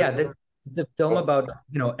 But yeah, the film about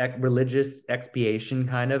religious expiation,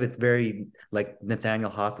 kind of. It's very like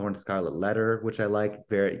Nathaniel Hawthorne's Scarlet Letter, which I like.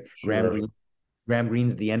 Very sure. Graham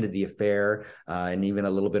Greene's The End of the Affair, and even a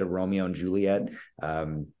little bit of Romeo and Juliet.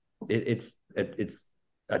 It's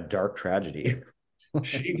a dark tragedy.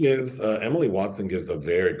 Emily Watson gives a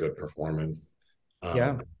very good performance.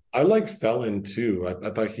 Yeah. I like Stellan too. I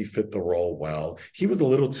thought he fit the role well. He was a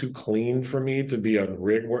little too clean for me to be a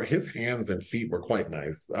rig where his hands and feet were quite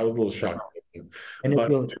nice. I was a little shocked. And if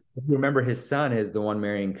you remember, his son is the one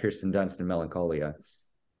marrying Kirsten Dunst in Melancholia.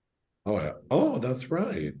 Oh, yeah. Oh, that's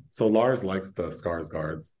right. So Lars likes the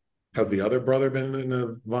Skarsgårds. Has the other brother been in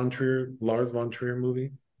a Lars von Trier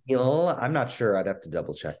movie? I'm not sure. I'd have to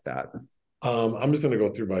double check that. I'm just going to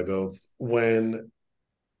go through my notes. When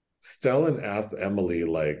Stellan asked Emily,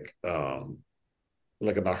 like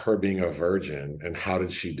about her being a virgin and how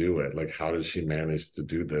did she do it? Like, how did she manage to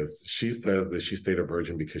do this? She says that she stayed a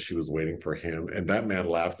virgin because she was waiting for him. And that man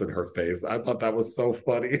laughs in her face. I thought that was so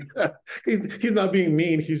funny. he's not being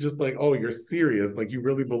mean. He's just like, oh, you're serious. Like, you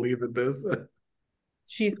really believe in this?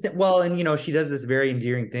 She's well, and she does this very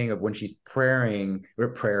endearing thing of when she's praying,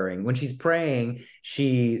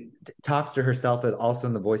 she talks to herself also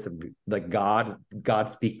in the voice of like God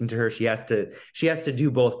speaking to her. She has to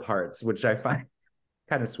do both parts, which I find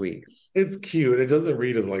kind of sweet. It's cute. It doesn't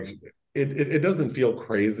read as like it doesn't feel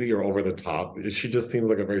crazy or over the top. She just seems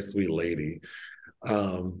like a very sweet lady.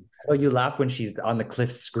 Well, you laugh when she's on the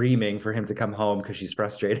cliff screaming for him to come home because she's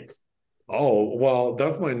frustrated. Oh, well,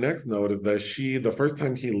 that's my next note is that the first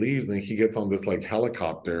time he leaves and he gets on this like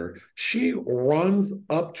helicopter, she runs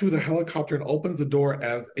up to the helicopter and opens the door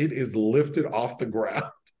as it is lifted off the ground.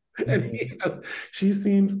 And she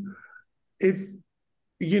seems, it's,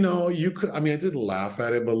 I did laugh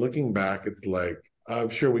at it, but looking back, it's like, I'm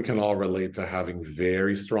sure we can all relate to having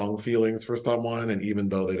very strong feelings for someone. And even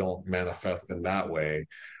though they don't manifest in that way,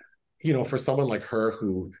 for someone like her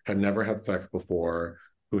who had never had sex before,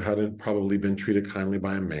 who hadn't probably been treated kindly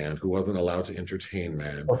by a man, who wasn't allowed to entertain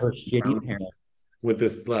men. Or her shitty parents. With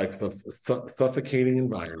this like suffocating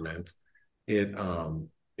environment,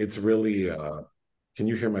 it's really, can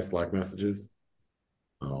you hear my Slack messages?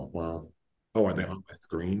 Oh, wow. Oh, are they on my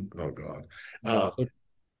screen? Oh, God.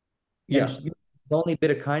 Yeah. The only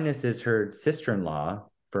bit of kindness is her sister-in-law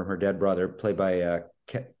from her dead brother, played by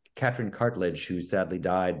Catherine Cartledge, who sadly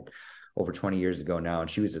died over 20 years ago now. And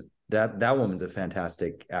she was that woman's a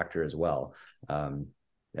fantastic actor as well.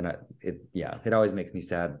 It always makes me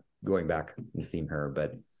sad going back and seeing her.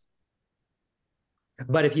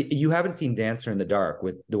 But if you haven't seen Dancer in the Dark,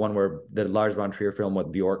 with the one where the Lars von Trier film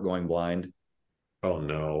with Bjork going blind. Oh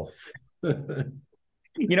no.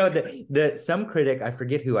 Some critic, I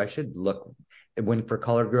forget who, I should look, when For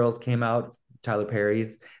Colored Girls came out, Tyler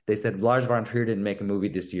Perry's, they said Lars von Trier didn't make a movie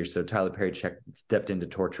this year, so Tyler Perry stepped in to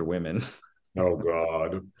torture women. Oh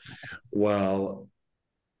God. Well,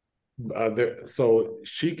 I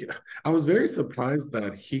was very surprised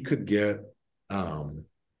that he could get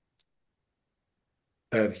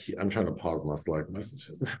I'm trying to pause my Slack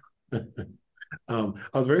messages. I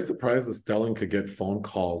was very surprised that Stellan could get phone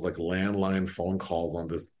calls, like landline phone calls on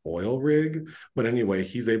this oil rig. But anyway,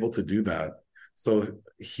 he's able to do that. So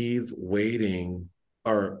he's waiting,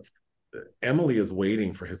 or Emily is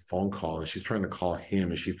waiting for his phone call, and she's trying to call him,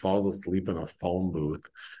 and she falls asleep in a phone booth.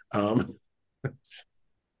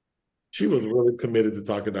 She was really committed to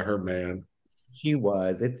talking to her man. She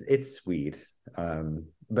was. It's sweet.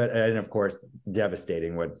 But and of course,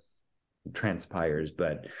 devastating what transpires.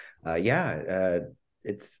 But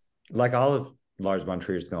it's like all of Lars von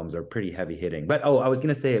Trier's films are pretty heavy hitting. But I was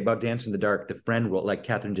gonna say about Dancer in the Dark, the friend role, like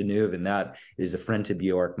Catherine Deneuve, and that is a friend to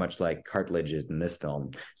Bjork, much like Cartledge is in this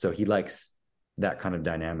film. So he likes that kind of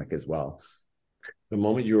dynamic as well. The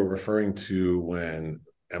moment you were referring to when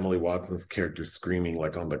Emily Watson's character screaming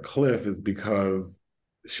like on the cliff is because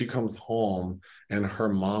she comes home and her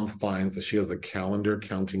mom finds that she has a calendar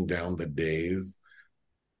counting down the days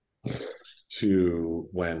to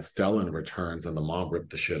when Stellan returns, and the mom ripped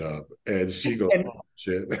the shit up, and she goes, oh,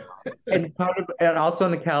 shit. And also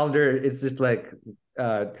on the calendar, it's just like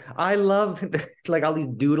I love like all these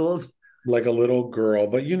doodles. Like a little girl.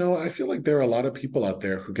 But I feel like there are a lot of people out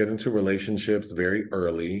there who get into relationships very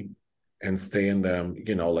early and stay in them,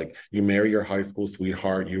 like you marry your high school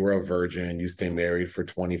sweetheart, you were a virgin, you stay married for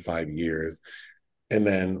 25 years. And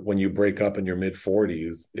then when you break up in your mid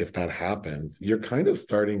 40s, if that happens, you're kind of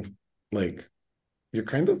starting, like,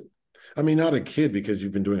 not a kid because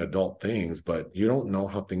you've been doing adult things, but you don't know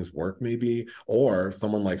how things work maybe. Or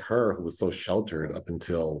someone like her who was so sheltered up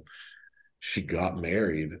until she got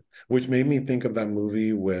married, which made me think of that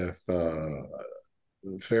movie with the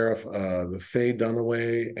Faye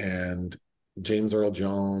Dunaway and James Earl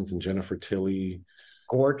Jones and Jennifer Tilly.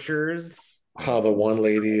 Scorchers. How the one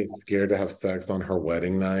lady is scared to have sex on her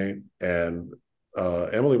wedding night, and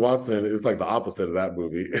Emily Watson is like the opposite of that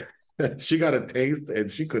movie. She got a taste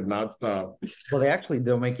and she could not stop. Well, they actually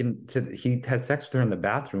don't make it. He has sex with her in the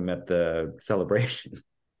bathroom at the celebration.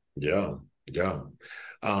 Yeah.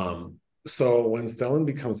 So when Stellan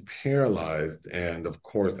becomes paralyzed, and of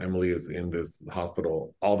course Emily is in this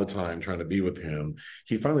hospital all the time trying to be with him,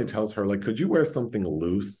 he finally tells her, like, could you wear something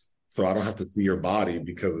loose so I don't have to see your body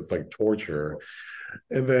because it's like torture?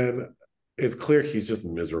 And then it's clear he's just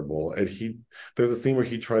miserable. And there's a scene where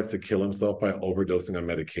he tries to kill himself by overdosing on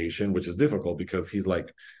medication, which is difficult because he's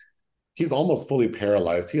almost fully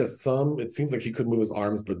paralyzed. It seems like he could move his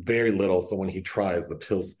arms, but very little. So when he tries, the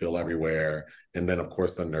pills spill everywhere. And then, of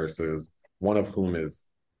course, the nurses, one of whom is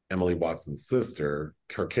Emily Watson's sister,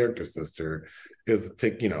 her character sister, is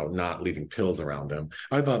not leaving pills around him.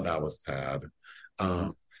 I thought that was sad.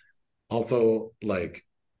 Also, like,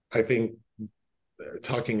 I think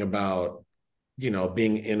talking about,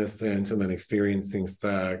 being innocent and then experiencing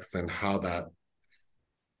sex and how that,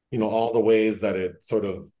 all the ways that it sort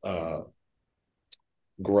of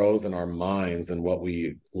grows in our minds and what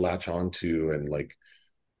we latch onto. And like,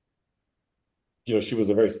 she was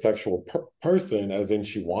a very sexual person, as in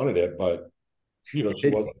she wanted it, but, she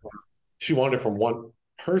wanted it from one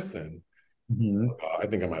person. Mm-hmm. I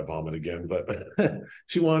think I might vomit again, but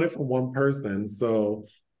she wanted it from one person. So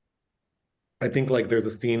I think like there's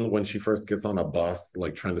a scene when she first gets on a bus,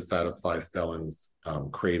 like trying to satisfy Stellan's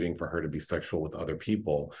craving for her to be sexual with other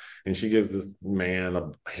people. And she gives this man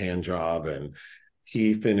a hand job and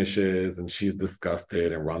he finishes and she's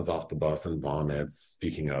disgusted and runs off the bus and vomits,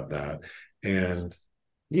 speaking of that. And,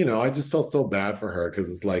 I just felt so bad for her because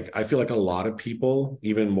it's like, I feel like a lot of people,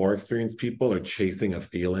 even more experienced people, are chasing a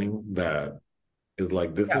feeling that is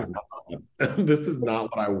like, this is not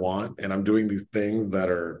what I want. And I'm doing these things that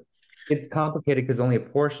are... It's complicated because only a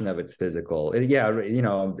portion of it's physical. It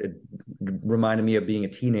reminded me of being a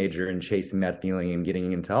teenager and chasing that feeling and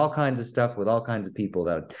getting into all kinds of stuff with all kinds of people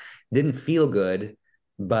that didn't feel good,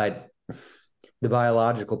 but the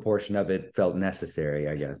biological portion of it felt necessary,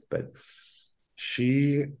 I guess. But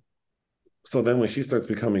so then when she starts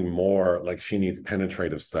becoming more like she needs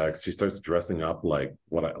penetrative sex, she starts dressing up like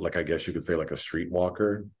I guess you could say like a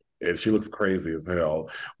streetwalker. And she looks crazy as hell.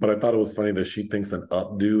 But I thought it was funny that she thinks an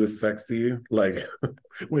updo is sexy. Like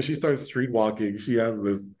when she starts street walking, she has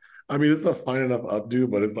this, it's a fine enough updo,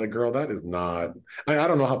 but it's like, girl, that is not, I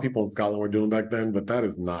don't know how people in Scotland were doing back then, but that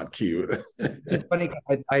is not cute. It's funny.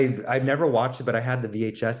 I've never watched it, but I had the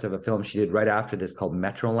VHS of a film she did right after this called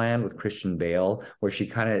Metroland with Christian Bale, where she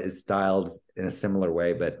kind of is styled in a similar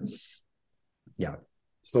way, but yeah.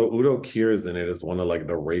 So Udo Kier is in it as one of like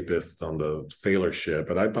the rapists on the sailor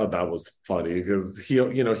ship. And I thought that was funny because he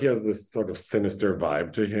has this sort of sinister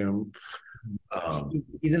vibe to him.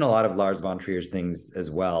 He's in a lot of Lars von Trier's things as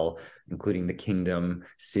well, including the Kingdom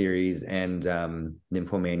series and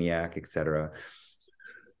Nymphomaniac, etc.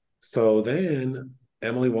 So then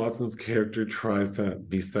Emily Watson's character tries to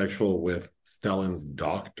be sexual with Stellan's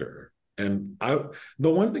doctor. And the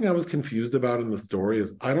one thing I was confused about in the story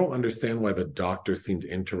is I don't understand why the doctor seemed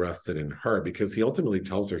interested in her, because he ultimately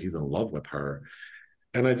tells her he's in love with her.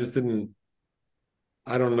 And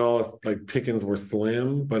I don't know if like pickings were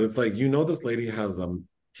slim, but it's like, this lady has a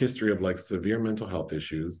history of like severe mental health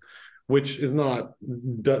issues, which is not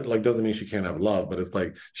like, doesn't mean she can't have love, but it's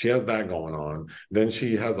like she has that going on. Then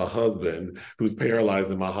she has a husband who's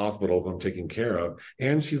paralyzed in my hospital who I'm taking care of,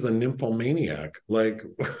 and she's a nymphomaniac. Like,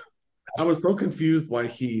 I was so confused why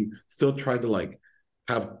he still tried to like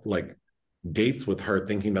have like dates with her,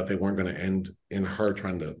 thinking that they weren't going to end in her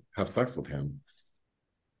trying to have sex with him.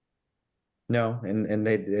 No, and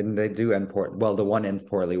they do end poor. Well, the one ends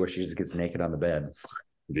poorly where she just gets naked on the bed.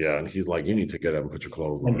 Yeah, and he's like, "You need to get up and put your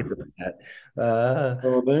clothes on." And gets upset.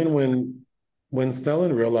 So then, when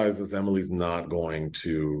Stellan realizes Emily's not going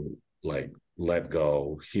to like let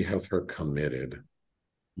go, he has her committed.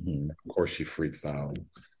 Mm-hmm. Of course, she freaks out.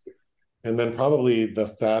 And then probably the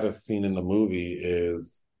saddest scene in the movie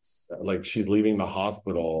is like she's leaving the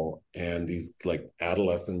hospital and these like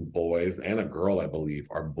adolescent boys and a girl, I believe,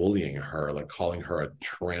 are bullying her, like calling her a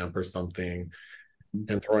tramp or something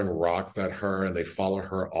and throwing rocks at her. And they follow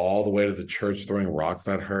her all the way to the church, throwing rocks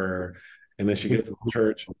at her. And then she gets to the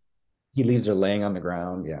church. He leaves her laying on the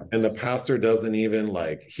ground. Yeah. And the pastor doesn't even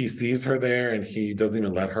like, he sees her there and he doesn't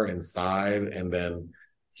even let her inside. And then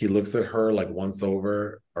he looks at her like once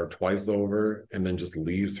over or twice over and then just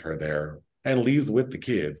leaves her there and leaves with the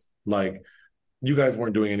kids. Like, you guys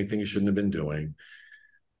weren't doing anything you shouldn't have been doing.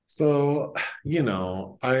 So,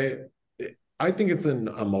 I think it's an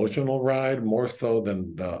emotional ride more so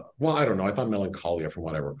than I don't know. I thought Melancholia, from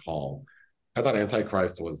what I recall. I thought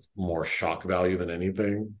Antichrist was more shock value than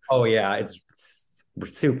anything. Oh yeah, it's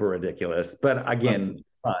super ridiculous. But again,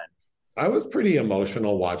 fun. I was pretty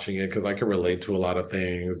emotional watching it because I could relate to a lot of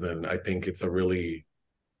things. And I think it's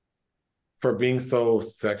for being so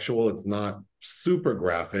sexual, it's not super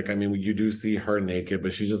graphic. I mean, you do see her naked,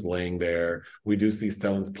 but she's just laying there. We do see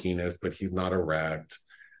Stellan's penis, but he's not erect.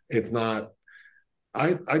 It's not,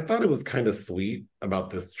 I thought it was kind of sweet about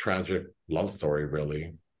this tragic love story,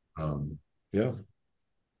 really. Yeah.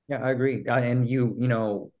 Yeah, I agree. And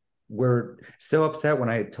we're so upset when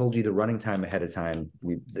I told you the running time ahead of time.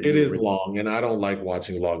 It is long, and I don't like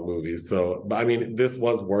watching long movies. So, but I mean, this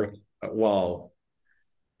was worth,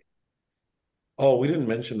 we didn't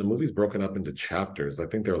mention the movie's broken up into chapters. I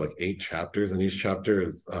think there are like 8 chapters, and each chapter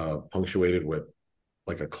is punctuated with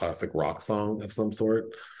like a classic rock song of some sort,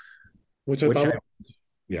 which I thought,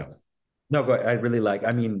 yeah. No, but I really like.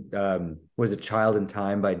 I mean, was it "Child in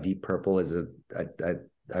Time" by Deep Purple?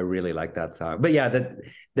 I really like that song. But yeah,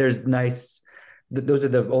 there's nice. Those are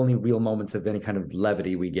the only real moments of any kind of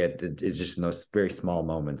levity we get. It's just in those very small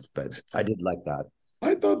moments. But I did like that.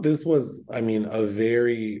 I thought this was, I mean,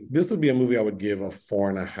 this would be a movie I would give a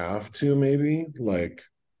 4.5 to, maybe. Like,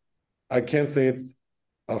 I can't say it's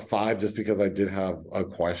a 5 just because I did have a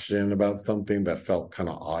question about something that felt kind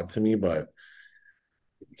of odd to me, but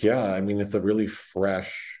yeah, I mean, it's a really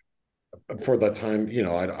fresh for the time,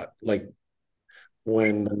 I like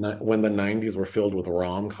when the 90s were filled with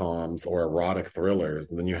rom-coms or erotic thrillers,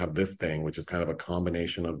 and then you have this thing, which is kind of a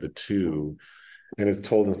combination of the two, and it's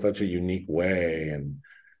told in such a unique way, and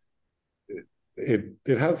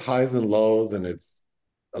it has highs and lows, and it's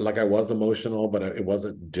like I was emotional, but it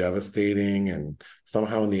wasn't devastating, and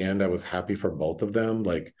somehow in the end I was happy for both of them.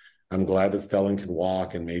 Like, I'm glad that Stellan can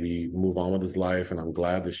walk and maybe move on with his life. And I'm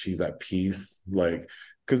glad that she's at peace. Like,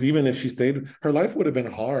 because even if she stayed, her life would have been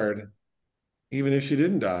hard, even if she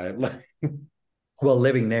didn't die. Like, well,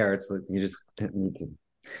 living there, it's like you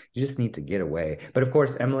just need to get away. But of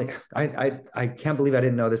course, Emily, I can't believe I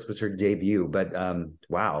didn't know this was her debut. But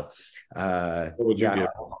wow, what would you give?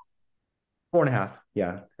 4.5.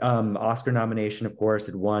 Yeah. Oscar nomination, of course.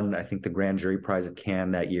 It won, I think, the Grand Jury Prize at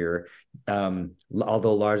Cannes that year.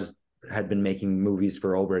 Although Lars had been making movies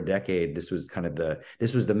for over a decade, this was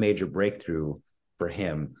the major breakthrough for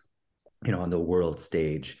him, on the world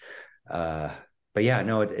stage. But yeah,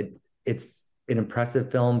 no, it's an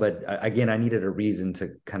impressive film. But again, I needed a reason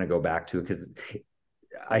to kind of go back to it because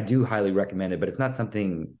I do highly recommend it. But it's not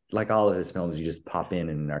something like all of his films you just pop in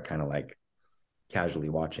and are kind of like casually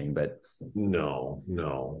watching. But no.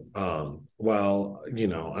 Well,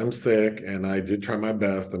 I'm sick and I did try my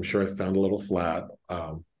best. I'm sure I sound a little flat,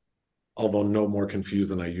 although no more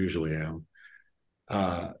confused than I usually am.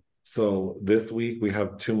 So this week we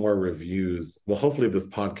have 2 more reviews. Well, hopefully this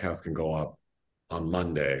podcast can go up on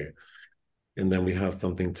Monday. And then we have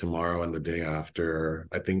something tomorrow and the day after.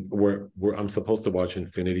 I think I'm supposed to watch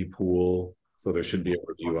Infinity Pool. So there should be a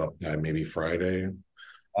review up by maybe Friday.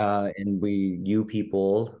 And you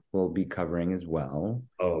people will be covering as well.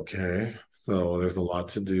 Okay. So there's a lot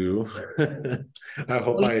to do. I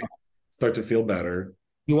hope I start to feel better.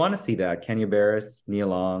 You want to see that? Kenya Barris, Nia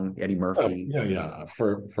Long, Eddie Murphy. Yeah,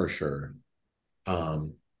 for sure.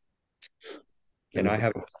 And I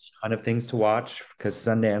have a ton of things to watch because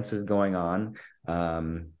Sundance is going on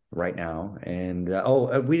right now. And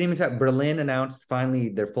we didn't even talk. Berlin announced finally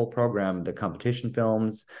their full program, the competition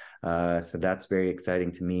films. So that's very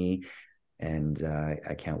exciting to me, and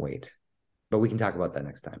I can't wait. But we can talk about that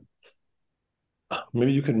next time.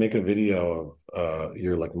 Maybe you could make a video of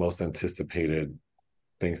your like most anticipated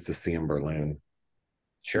things to see in Berlin.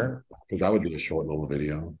 Sure. Because that would be a short little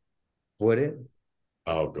video. Would it?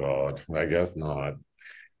 Oh God, I guess not.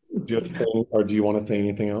 Do you want to say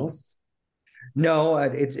anything else? No,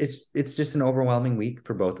 it's just an overwhelming week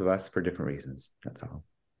for both of us for different reasons. That's all.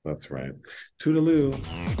 That's right. Toodaloo.